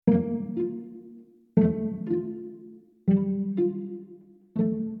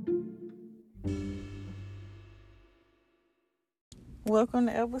welcome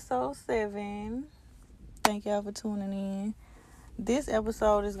to episode 7. Thank y'all for tuning in. This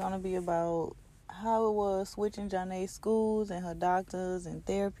episode is going to be about how it was switching Janae's schools and her doctors and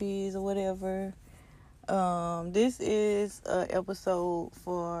therapies or whatever. This is an episode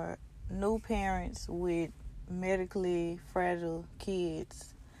for new parents with medically fragile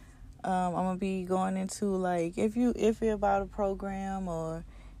kids. I'm going to be going into, like, if you're iffy about a program or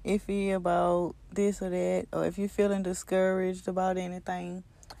iffy about this or that, or if you're feeling discouraged about anything,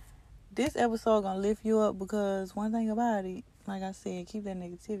 this episode gonna lift you up, because one thing about it, like I said, keep that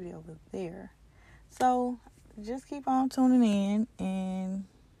negativity over there. So just keep on tuning in, and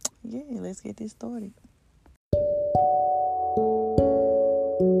yeah, let's get this started.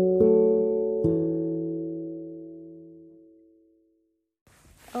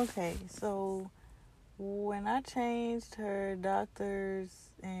 Okay, so when I changed her doctors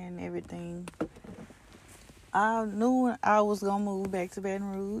and everything, I knew I was going to move back to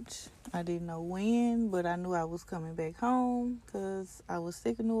Baton Rouge. I didn't know when, but I knew I was coming back home because I was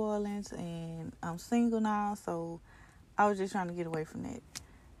sick of New Orleans and I'm single now, so I was just trying to get away from that.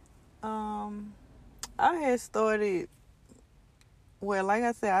 I had started, well, like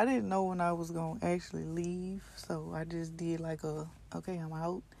I said, I didn't know when I was going to actually leave, so I just did like okay, I'm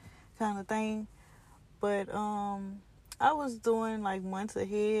out kind of thing. But I was doing like months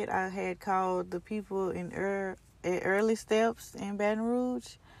ahead. I had called the people at Early Steps in Baton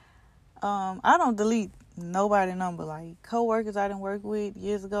Rouge. I don't delete nobody number. Like coworkers I didn't work with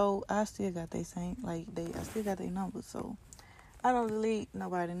years ago, I still got I still got their numbers. So I don't delete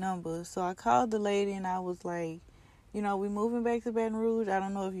nobody numbers. So I called the lady and I was like, we moving back to Baton Rouge. I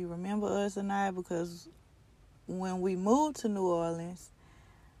don't know if you remember us or not, because when we moved to New Orleans,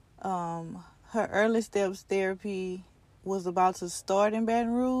 her Early Steps therapy was about to start in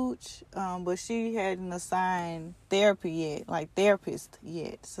Baton Rouge, but she hadn't assigned therapist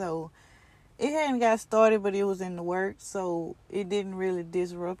yet. So it hadn't got started, but it was in the works, so it didn't really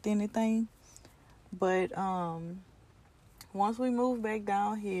disrupt anything. But once we moved back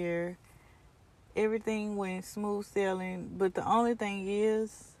down here, everything went smooth sailing. But the only thing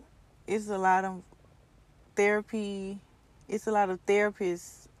is, it's a lot of therapists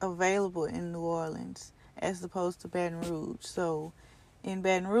available in New Orleans as opposed to Baton Rouge. So in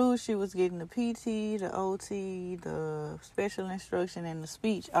Baton Rouge, she was getting the PT, the OT, the special instruction, and the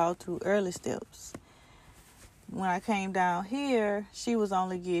speech all through Early Steps. When I came down here, she was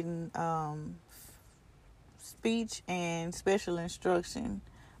only getting speech and special instruction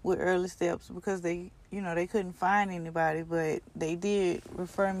with Early Steps because they couldn't find anybody, but they did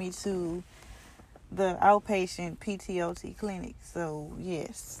refer me to the outpatient PTOT clinic. So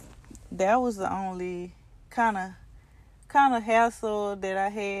yes, that was the only kind of hassle that I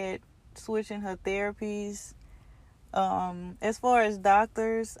had switching her therapies. As far as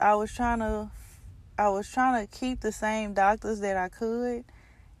doctors, I was trying to keep the same doctors that I could,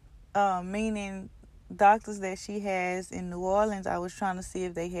 meaning doctors that she has in New Orleans. I was trying to see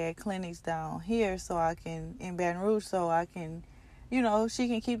if they had clinics down here in Baton Rouge, so I can, she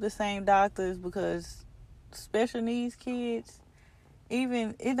can keep the same doctors, because special needs kids,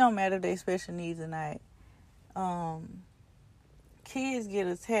 even, it don't matter if they special needs or not, kids get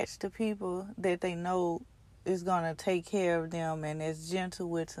attached to people that they know is going to take care of them and is gentle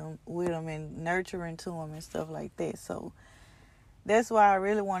with them and nurturing to them and stuff like that. So that's why I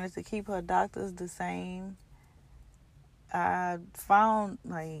really wanted to keep her doctors the same. I found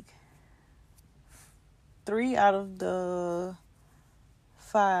like 3 out of the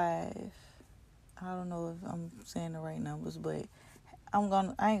 5. I don't know if I'm saying the right numbers, but I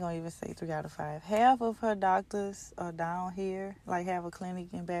ain't gonna even say 3 out of 5. Half of her doctors are down here, like have a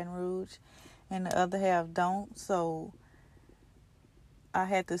clinic in Baton Rouge, and the other half don't. So I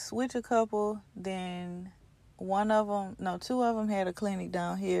had to switch a couple. Then 2 of them had a clinic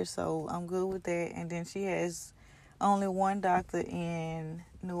down here, so I'm good with that. And then she has only one doctor in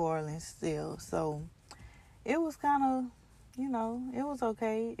New Orleans still. So it was kind of, it was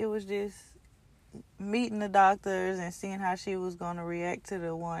okay. It was just meeting the doctors and seeing how she was going to react to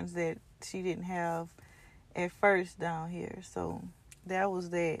the ones that she didn't have at first down here. So that was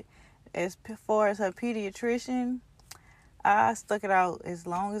that. As far as her pediatrician, I stuck it out as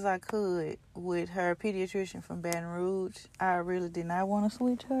long as I could with her pediatrician from Baton Rouge. I really did not want to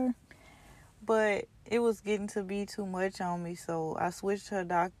switch her, but it was getting to be too much on me, so I switched her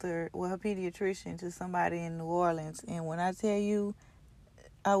pediatrician to somebody in New Orleans. And when I tell you,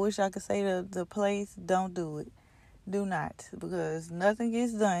 I wish I could say the place, don't do it. Do not, because nothing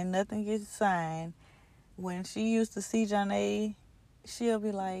gets done, nothing gets signed. When she used to see Janae, she'll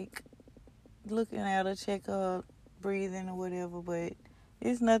be like looking at her, check up, breathing or whatever, but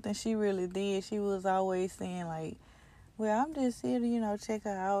it's nothing she really did. She was always saying like, well, I'm just here to, check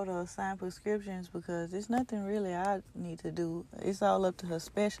her out or sign prescriptions because there's nothing really I need to do. It's all up to her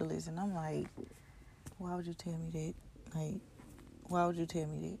specialist. And I'm like, why would you tell me that? Like, why would you tell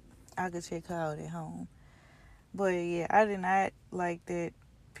me that? I could check her out at home. But yeah, I did not like that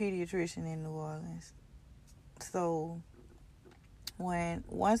pediatrician in New Orleans. So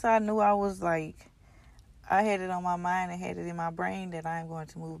once I knew I was like, I had it on my mind and had it in my brain that I'm going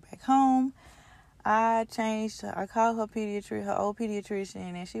to move back home, I called her old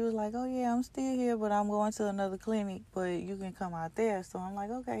pediatrician, and she was like, oh yeah, I'm still here, but I'm going to another clinic, but you can come out there. So I'm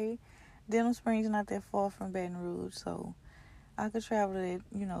like, okay, Denham Springs not that far from Baton Rouge, so I could travel it,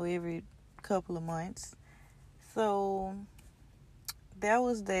 every couple of months. So that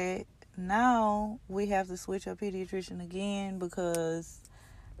was that. Now we have to switch our pediatrician again because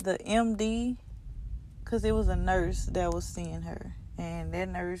the MD, because it was a nurse that was seeing her, and that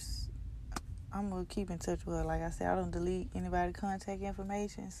nurse, I'm going to keep in touch with her. Like I said, I don't delete anybody's contact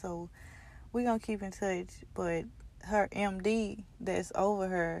information, so we're going to keep in touch. But her MD that's over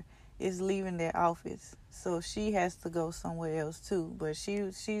her is leaving that office, so she has to go somewhere else too. But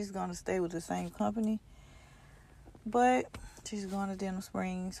she's going to stay with the same company, but she's going to Denham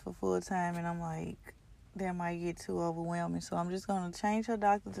Springs for full time, and I'm like, that might get too overwhelming. So I'm just going to change her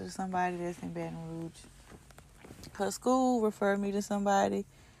doctor to somebody that's in Baton Rouge. Her school referred me to somebody.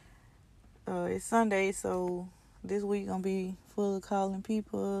 It's Sunday, so this week gonna be full of calling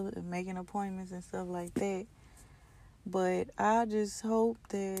people and making appointments and stuff like that. But I just hope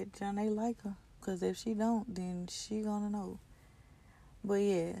that Johnny like her, because if she don't, then she gonna know. But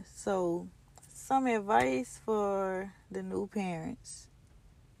yeah, so some advice for the new parents.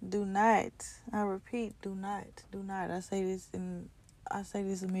 Do not, I repeat, do not. I say this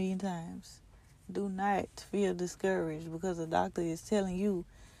a million times. Do not feel discouraged because a doctor is telling you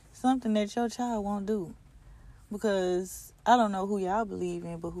something that your child won't do. Because I don't know who y'all believe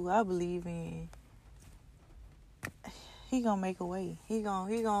in, but who I believe in, he gonna make a way. He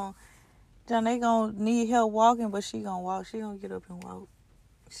gonna they gonna need help walking, but she gonna walk. She gonna get up and walk.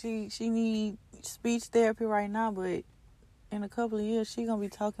 She need speech therapy right now, but in a couple of years, she gonna be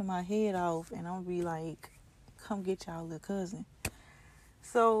talking my head off, and I'm gonna be like, come get y'all little cousin.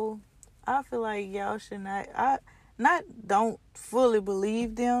 So I feel like y'all should don't fully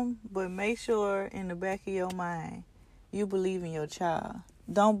believe them, but make sure in the back of your mind you believe in your child.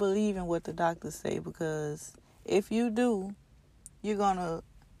 Don't believe in what the doctors say, because if you do, you're gonna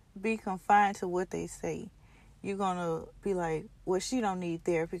be confined to what they say. You're gonna be like, well, she don't need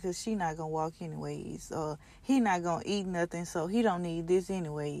therapy because she not gonna walk anyways, or he not gonna eat nothing, so he don't need this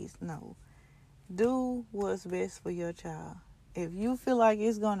anyways. No, do what's best for your child. If you feel like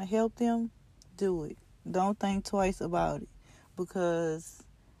it's gonna help them, do it. Don't think twice about it, because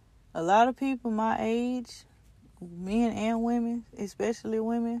a lot of people my age, men and women, especially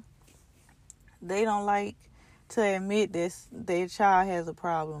women, they don't like to admit that their child has a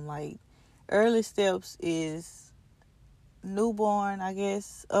problem. Like, early steps is newborn, I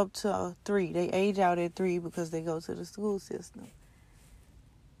guess, up to 3. They age out at 3 because they go to the school system.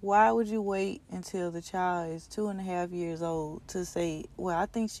 Why would you wait until the child is 2.5 years old to say, well, I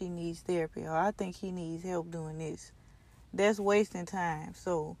think she needs therapy, or I think he needs help doing this? That's wasting time.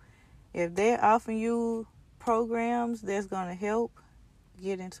 So if they're offering you programs that's going to help,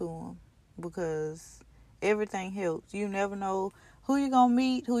 get into them, because everything helps. You never know who you're going to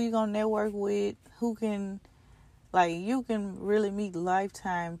meet, who you're going to network with, you can really meet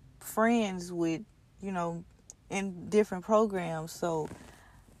lifetime friends with, in different programs. So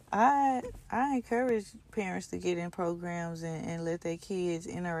I encourage parents to get in programs and let their kids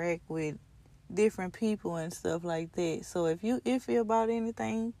interact with different people and stuff like that. So if you iffy about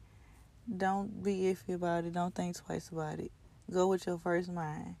anything, don't be iffy about it. Don't think twice about it. Go with your first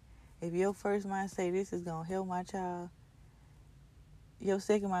mind. If your first mind say this is going to help my child, your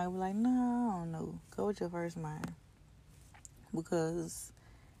second mind will be like, no, I don't know. Go with your first mind. Because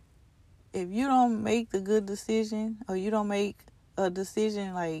if you don't make the good decision, or you don't make a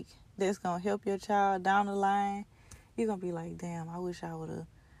decision like that's going to help your child down the line, you're going to be like, damn, I wish I would have,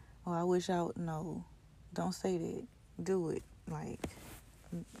 or I wish I would. No, don't say that. Do it. Like,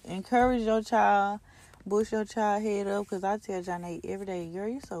 encourage your child, boost your child head up, because I tell Johnny every day, girl,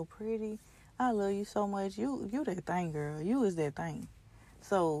 you so pretty. I love you so much. You that thing, girl. You is that thing.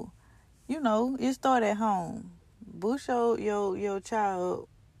 So, it start at home. Boost your child.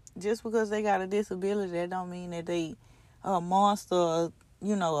 Just because they got a disability, that don't mean that they a monster, or,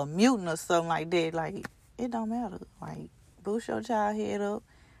 a mutant or something like that. Like, it don't matter. Like, boost your child head up.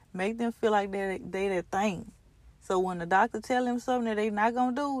 Make them feel like they that thing. So when the doctor tell them something that they not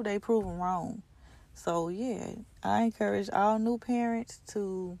going to do, they prove them wrong. So, yeah, I encourage all new parents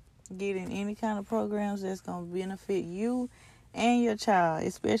to get in any kind of programs that's going to benefit you and your child,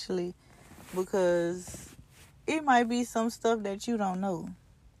 especially because it might be some stuff that you don't know.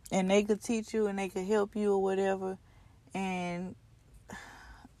 And they could teach you and they could help you or whatever. And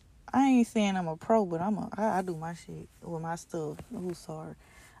I ain't saying I'm a pro, but I do my shit with my stuff. Oh, sorry.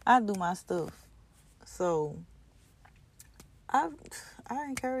 I do my stuff. So I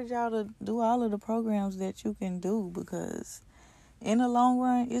encourage y'all to do all of the programs that you can do, because in the long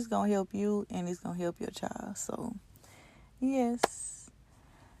run, it's going to help you and it's going to help your child. So, yes.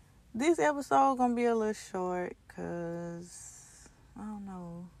 This episode going to be a little short because, I don't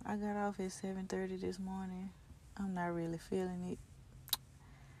know, I got off at 7:30 this morning. I'm not really feeling it.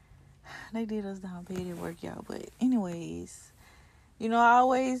 They did us down bad at work, y'all. But anyways, I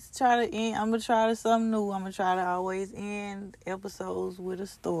always try to end. I'm going to try to something new. I'm going to try to always end episodes with a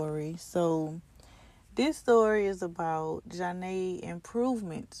story. So this story is about Janae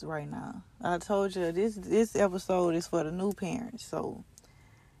improvements right now. I told you this episode is for the new parents. So,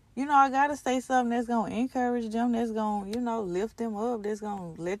 I got to say something that's going to encourage them, that's going to, lift them up, that's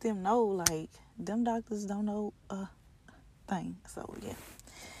going to let them know, like, them doctors don't know a thing. So, yeah.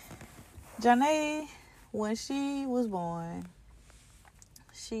 Janae, when she was born,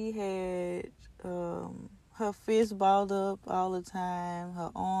 she had her fists balled up all the time,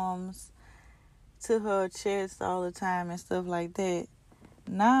 her arms to her chest all the time and stuff like that.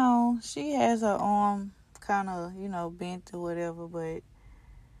 Now, she has her arm kind of, bent or whatever, but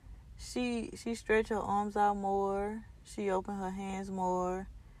she stretch her arms out more. She open her hands more.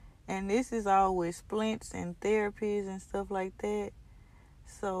 And this is all with splints and therapies and stuff like that.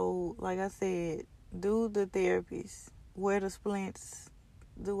 So, like I said, do the therapies, wear the splints,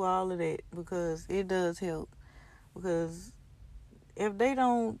 do all of that, because it does help. Because if they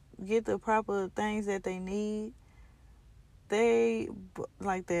don't get the proper things that they need,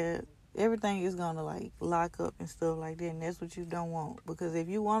 everything is going to lock up and stuff like that. And that's what you don't want. Because if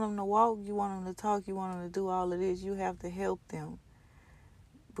you want them to walk, you want them to talk, you want them to do all of this, you have to help them.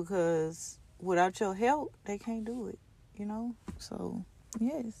 Because without your help, they can't do it, So,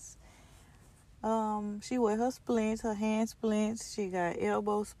 yes. She wear her splints, her hand splints. She got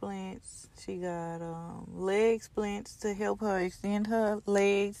elbow splints. She got leg splints to help her extend her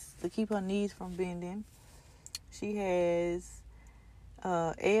legs to keep her knees from bending. She has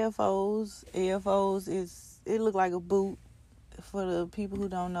AFOs. AFOs it look like a boot. For the people who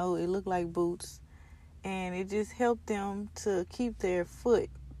don't know, it look like boots, and it just helped them to keep their foot.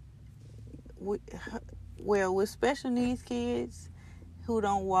 With special needs kids who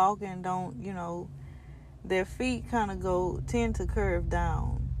don't walk and don't, their feet kind of tend to curve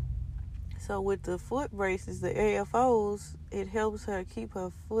down. So with the foot braces, the AFOs, it helps her keep her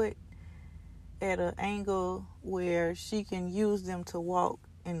foot at an angle where she can use them to walk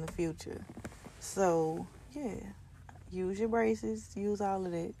in the future. So, yeah, use your braces, use all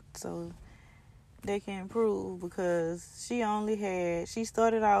of that so they can improve, because she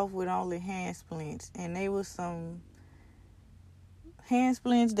started off with only hand splints, and they was some hand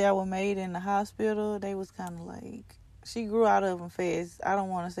splints that were made in the hospital. They was kind of she grew out of them fast. I don't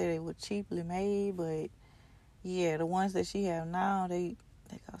want to say they were cheaply made, but yeah, the ones that she have now, they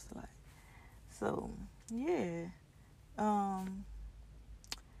cost a lot. So, yeah.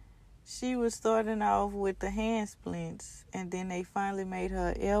 She was starting off with the hand splints, and then they finally made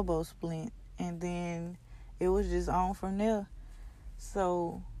her elbow splint, and then it was just on from there.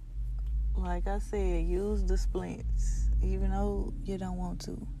 So, like I said, use the splints. Even though you don't want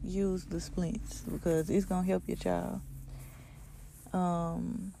to, use the splints, because it's going to help your child.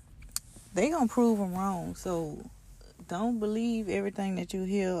 They going to prove them wrong. So don't believe everything that you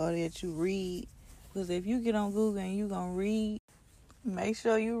hear or that you read. Because if you get on Google and you going to read, make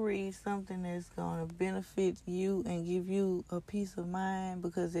sure you read something that's going to benefit you and give you a peace of mind.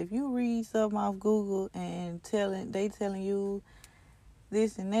 Because if you read something off Google and they telling you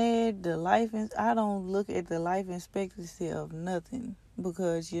this and that, I don't look at the life expectancy of nothing,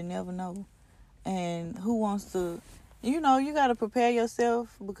 because you never know. And who wants to, you got to prepare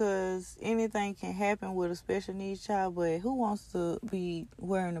yourself, because anything can happen with a special needs child, but who wants to be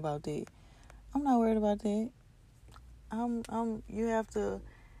worrying about that? I'm not worried about that. You have to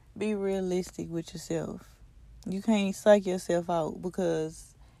be realistic with yourself. You can't psych yourself out, because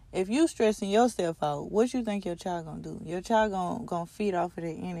if you stressing yourself out, what you think your child gonna do? Your child gonna feed off of that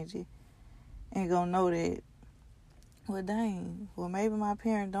energy and gonna know that, well, dang, well, maybe my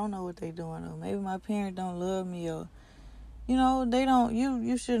parent don't know what they doing, or maybe my parent don't love me, or, they don't.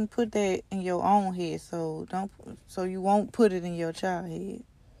 You shouldn't put that in your own head. So you won't put it in your child head.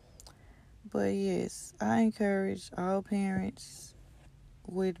 But yes, I encourage all parents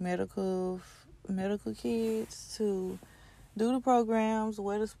with medical kids to do the programs,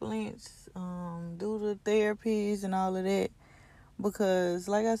 wear the splints, do the therapies and all of that. Because,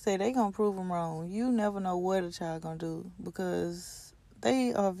 like I said, they gonna prove them wrong. You never know what a child gonna do because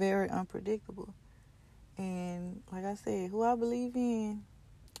they are very unpredictable. And like I said, who I believe in,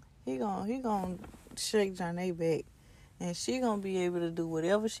 he gonna shake Janae back, and she gonna be able to do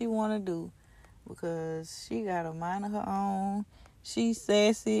whatever she wanna do because she got a mind of her own. She's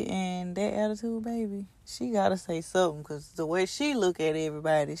sassy, and that attitude, baby, she gotta say something because the way she look at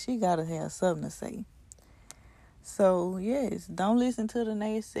everybody, she gotta have something to say. So, yes, don't listen to the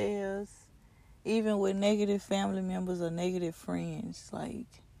naysayers, even with negative family members or negative friends. Like,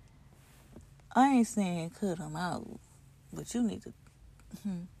 I ain't saying cut them out, but you need to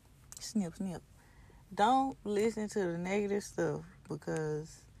snip, snip. Don't listen to the negative stuff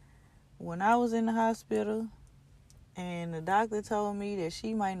because when I was in the hospital and the doctor told me that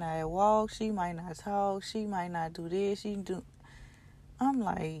she might not walk, she might not talk, she might not do this, I'm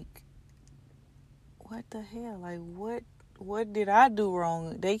like, what the hell? Like, what did I do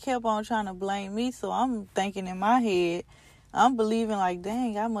wrong? They kept on trying to blame me, so I'm thinking in my head, I'm believing like,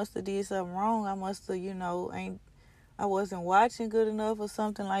 dang, I must have did something wrong. I must have, I wasn't watching good enough or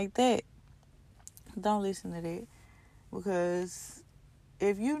something like that. Don't listen to that because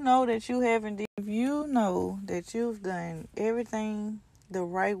if you know that you've done everything the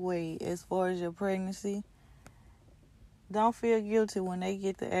right way as far as your pregnancy, don't feel guilty when they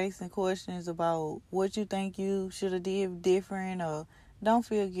get to asking questions about what you think you should have did different, or don't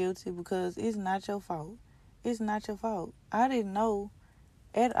feel guilty because it's not your fault. It's not your fault. I didn't know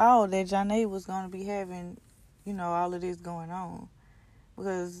at all that Janae was going to be having, all of this going on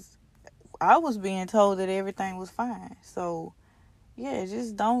because I was being told that everything was fine. So, yeah,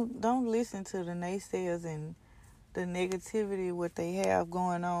 just don't listen to the naysayers and the negativity what they have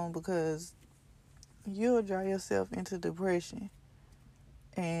going on because you'll drive yourself into depression.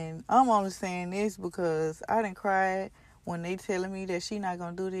 And I'm only saying this because I done cried when they telling me that she not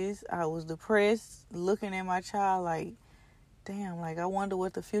gonna do this. I was depressed looking at my child like, damn, like I wonder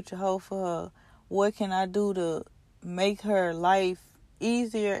what the future holds for her. What can I do to make her life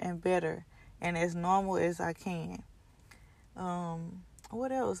easier and better and as normal as I can?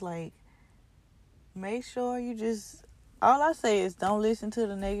 What else? Like, make sure all I say is don't listen to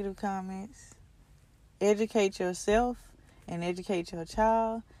the negative comments. Educate yourself and educate your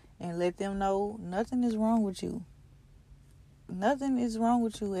child and let them know nothing is wrong with you. Nothing is wrong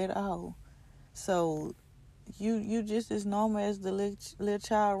with you at all. So you just as normal as the little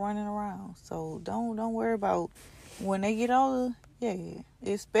child running around. So don't worry about when they get older. Yeah,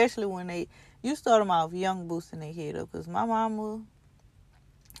 especially when you start them off young, boosting their head up. Cause my mama,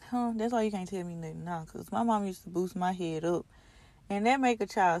 that's why you can't tell me nothing now. Cause my mom used to boost my head up, and that make a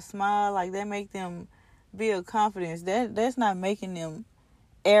child smile. Like that make them build confidence. That's not making them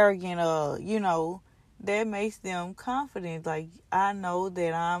arrogant or that makes them confident. Like I know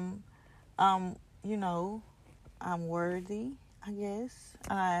that I'm worthy, I guess.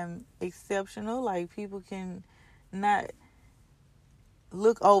 I'm exceptional. Like people can not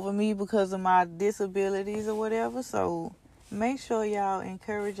look over me because of my disabilities or whatever. So make sure y'all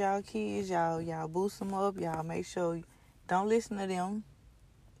encourage y'all kids, y'all boost them up, y'all make sure don't listen to them.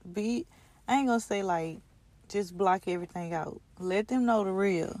 I ain't gonna say like just block everything out. Let them know the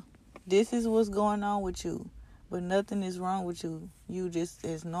real. This is what's going on with you. But nothing is wrong with you. You just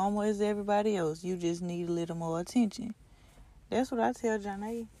as normal as everybody else. You just need a little more attention. That's what I tell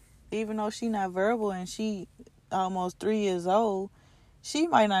Janae. Even though she not verbal and she almost 3 years old, she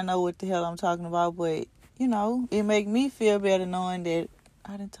might not know what the hell I'm talking about. But, it make me feel better knowing that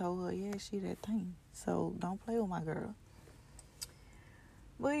I done told her, yeah, she that thing. So don't play with my girl.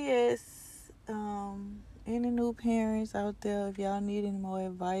 But yes, any new parents out there, if y'all need any more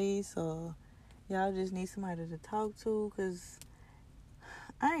advice or y'all just need somebody to talk to, because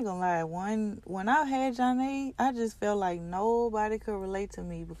I ain't gonna lie, when I had Janae, I just felt like nobody could relate to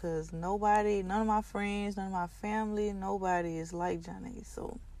me because none of my friends, none of my family, nobody is like Janae.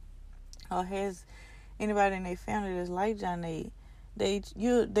 So, or has anybody in their family that's like Janae,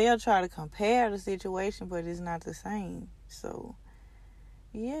 they'll try to compare the situation, but it's not the same. So,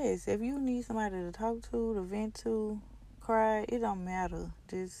 yes, if you need somebody to talk to vent to, cry, it don't matter.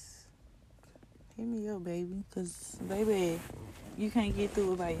 Just hit me up, baby. Because, baby, you can't get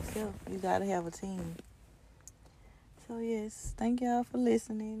through it by yourself. You got to have a team. So, yes, thank y'all for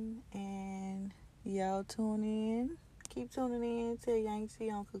listening. And y'all tune in keep tuning in. Tell your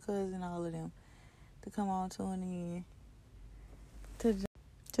auntie, uncle, cousin, all of them to come on tuning in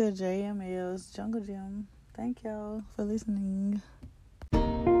to JML's Jungle Gym. Thank y'all for listening.